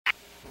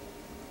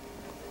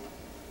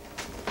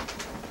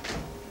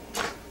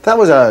That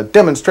was a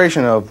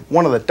demonstration of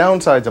one of the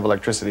downsides of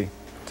electricity.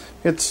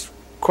 It's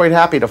quite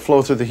happy to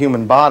flow through the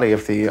human body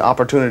if the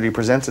opportunity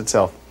presents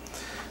itself.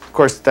 Of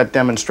course, that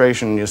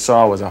demonstration you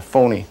saw was a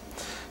phony,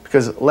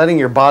 because letting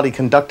your body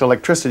conduct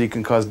electricity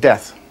can cause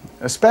death,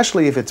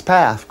 especially if its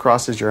path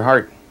crosses your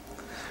heart.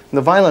 And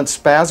the violent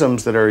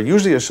spasms that are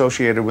usually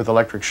associated with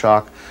electric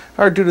shock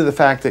are due to the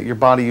fact that your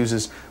body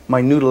uses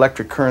minute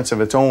electric currents of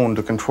its own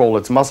to control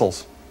its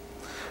muscles.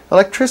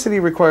 Electricity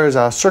requires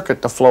a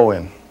circuit to flow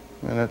in,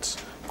 and it's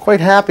quite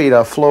happy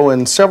to flow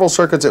in several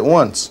circuits at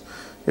once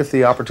if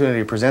the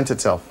opportunity presents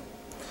itself.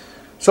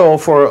 So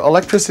for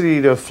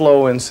electricity to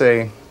flow in,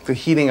 say, the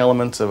heating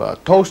elements of a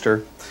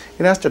toaster,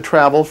 it has to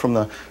travel from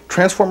the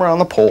transformer on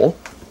the pole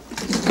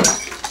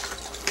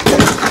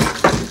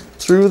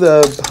through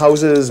the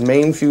house's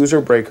main fuse or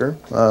breaker,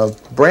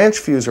 branch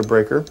fuse or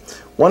breaker,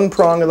 one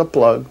prong of the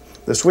plug,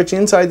 the switch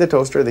inside the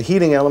toaster, the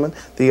heating element,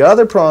 the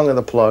other prong of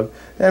the plug,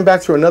 and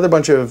back through another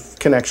bunch of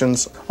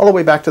connections all the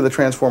way back to the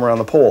transformer on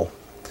the pole.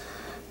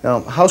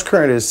 Now, house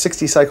current is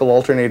 60 cycle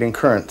alternating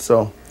current,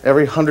 so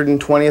every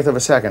 120th of a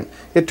second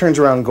it turns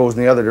around and goes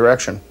in the other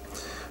direction.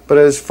 But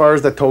as far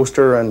as the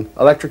toaster and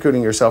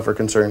electrocuting yourself are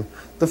concerned,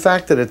 the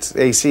fact that it's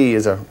AC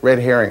is a red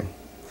herring.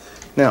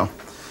 Now,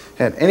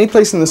 at any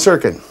place in the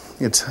circuit,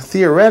 it's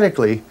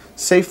theoretically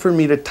safe for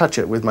me to touch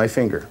it with my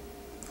finger.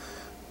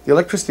 The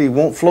electricity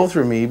won't flow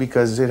through me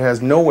because it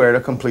has nowhere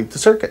to complete the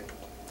circuit.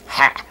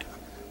 Ha!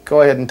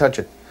 Go ahead and touch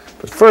it.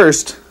 But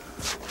first,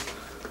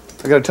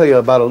 I got to tell you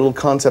about a little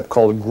concept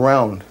called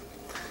ground.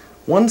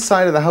 One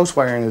side of the house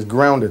wiring is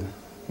grounded,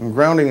 and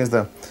grounding is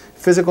the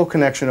physical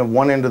connection of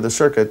one end of the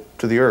circuit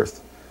to the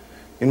earth.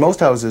 In most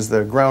houses,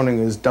 the grounding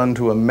is done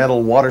to a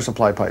metal water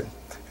supply pipe.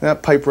 And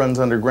that pipe runs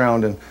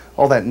underground and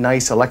all that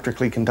nice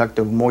electrically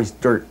conductive moist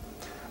dirt.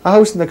 A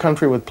house in the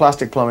country with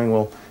plastic plumbing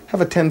will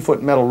have a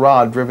 10-foot metal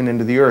rod driven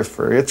into the earth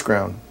for its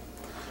ground.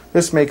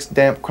 This makes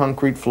damp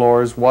concrete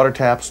floors, water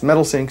taps,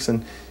 metal sinks,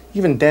 and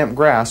even damp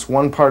grass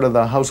one part of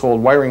the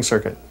household wiring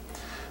circuit.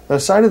 The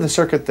side of the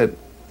circuit that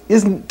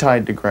isn't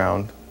tied to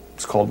ground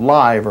is called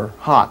live or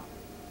hot.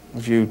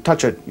 If you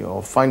touch it,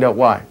 you'll find out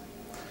why.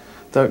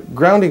 The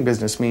grounding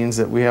business means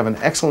that we have an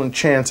excellent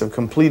chance of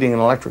completing an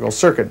electrical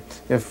circuit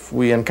if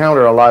we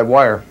encounter a live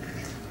wire.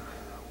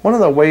 One of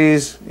the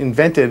ways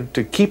invented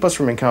to keep us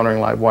from encountering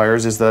live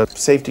wires is the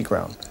safety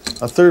ground.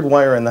 A third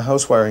wire in the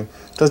house wiring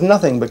does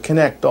nothing but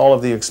connect all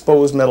of the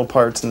exposed metal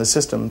parts in the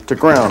system to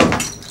ground.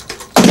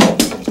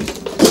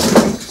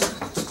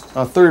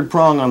 A third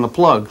prong on the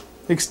plug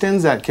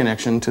extends that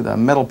connection to the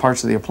metal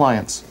parts of the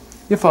appliance.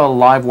 If a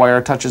live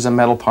wire touches a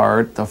metal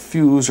part, the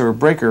fuse or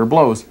breaker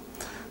blows.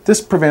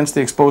 This prevents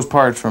the exposed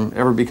parts from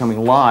ever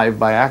becoming live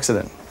by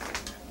accident.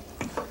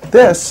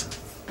 This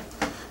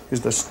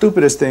is the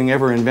stupidest thing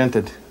ever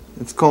invented.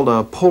 It's called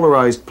a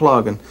polarized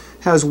plug and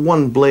has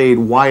one blade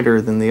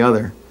wider than the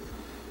other.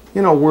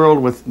 In a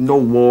world with no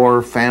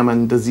war,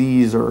 famine,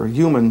 disease, or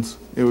humans,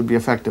 it would be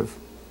effective.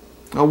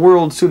 A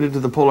world suited to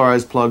the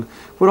polarized plug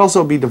would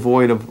also be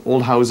devoid of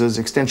old houses,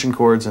 extension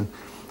cords, and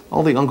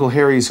all the Uncle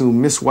Harrys who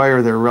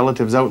miswire their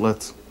relatives'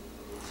 outlets.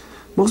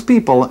 Most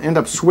people end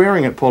up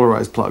swearing at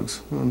polarized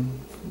plugs and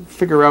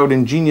figure out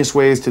ingenious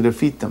ways to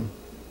defeat them.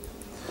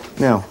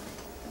 Now,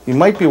 you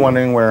might be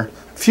wondering where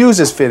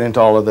fuses fit into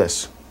all of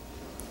this.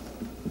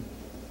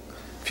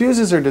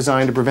 Fuses are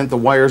designed to prevent the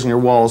wires in your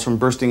walls from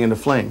bursting into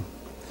flame.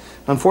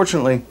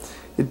 Unfortunately,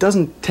 it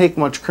doesn't take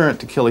much current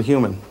to kill a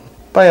human.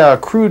 By a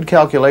crude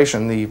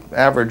calculation, the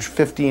average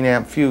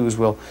 15-amp fuse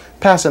will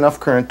pass enough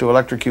current to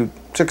electrocute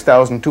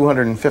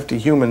 6,250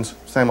 humans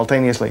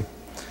simultaneously.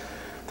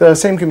 The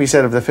same can be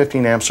said of the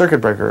 15-amp circuit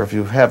breaker if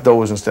you have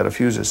those instead of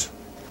fuses.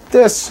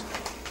 This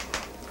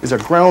is a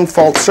ground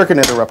fault circuit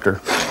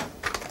interrupter.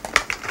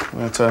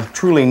 It's a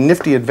truly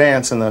nifty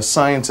advance in the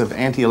science of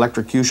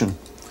anti-electrocution.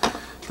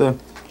 The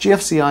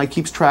GFCI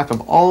keeps track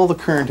of all the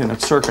current in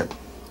its circuit,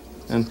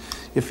 and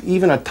if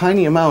even a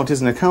tiny amount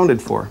isn't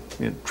accounted for,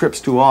 it trips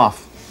two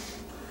off.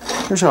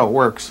 Here's how it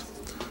works.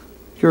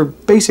 Your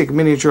basic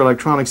miniature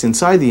electronics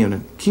inside the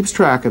unit keeps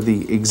track of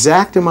the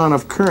exact amount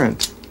of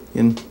current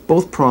in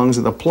both prongs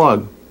of the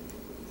plug.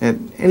 At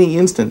any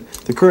instant,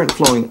 the current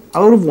flowing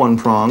out of one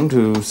prong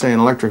to, say, an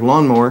electric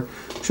lawnmower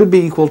should be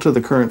equal to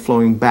the current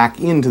flowing back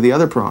into the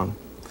other prong.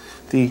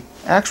 The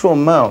actual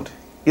amount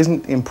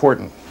isn't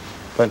important,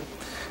 but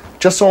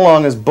just so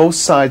long as both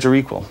sides are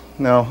equal.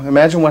 Now,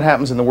 imagine what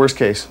happens in the worst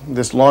case.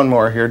 This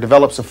lawnmower here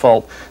develops a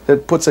fault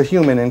that puts a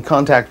human in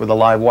contact with a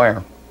live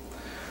wire.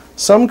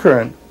 Some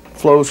current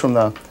flows from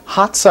the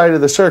hot side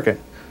of the circuit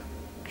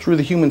through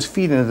the human's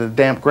feet into the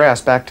damp grass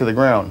back to the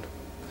ground.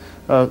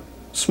 A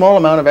small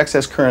amount of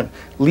excess current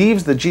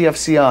leaves the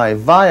GFCI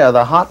via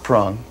the hot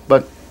prong,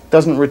 but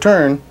doesn't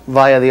return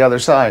via the other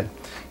side.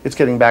 It's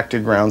getting back to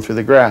ground through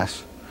the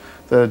grass.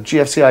 The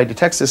GFCI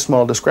detects this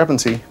small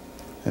discrepancy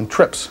and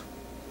trips.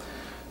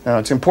 Now,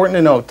 it's important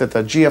to note that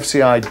the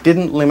GFCI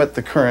didn't limit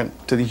the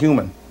current to the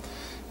human.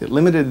 It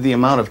limited the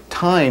amount of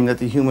time that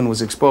the human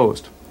was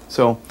exposed.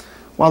 So,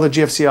 while the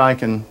GFCI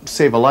can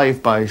save a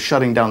life by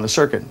shutting down the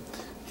circuit,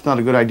 it's not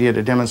a good idea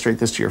to demonstrate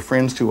this to your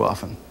friends too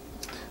often.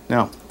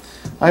 Now,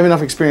 I have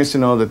enough experience to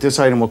know that this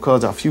item will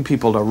cause a few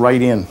people to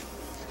write in.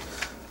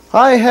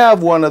 I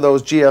have one of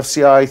those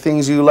GFCI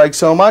things you like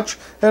so much,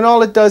 and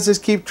all it does is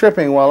keep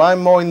tripping while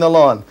I'm mowing the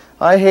lawn.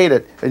 I hate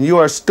it, and you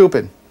are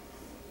stupid.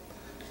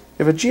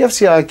 If a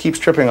GFCI keeps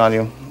tripping on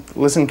you,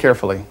 listen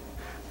carefully.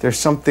 There's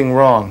something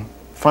wrong.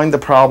 Find the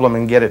problem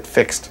and get it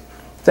fixed.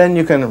 Then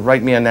you can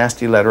write me a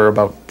nasty letter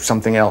about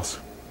something else.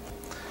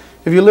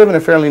 If you live in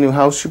a fairly new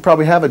house, you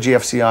probably have a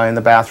GFCI in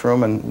the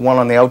bathroom and one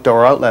on the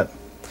outdoor outlet.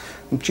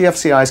 And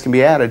GFCIs can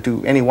be added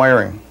to any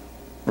wiring.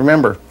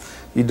 Remember,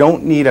 you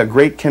don't need a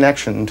great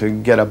connection to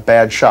get a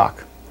bad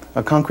shock.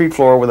 A concrete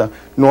floor with a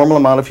normal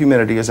amount of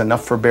humidity is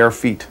enough for bare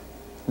feet.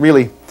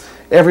 Really,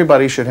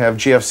 everybody should have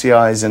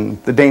GFCIs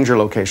in the danger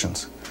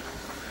locations.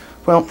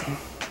 Well,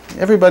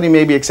 everybody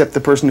maybe except the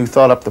person who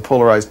thought up the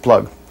polarized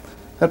plug.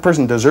 That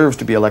person deserves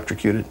to be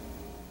electrocuted.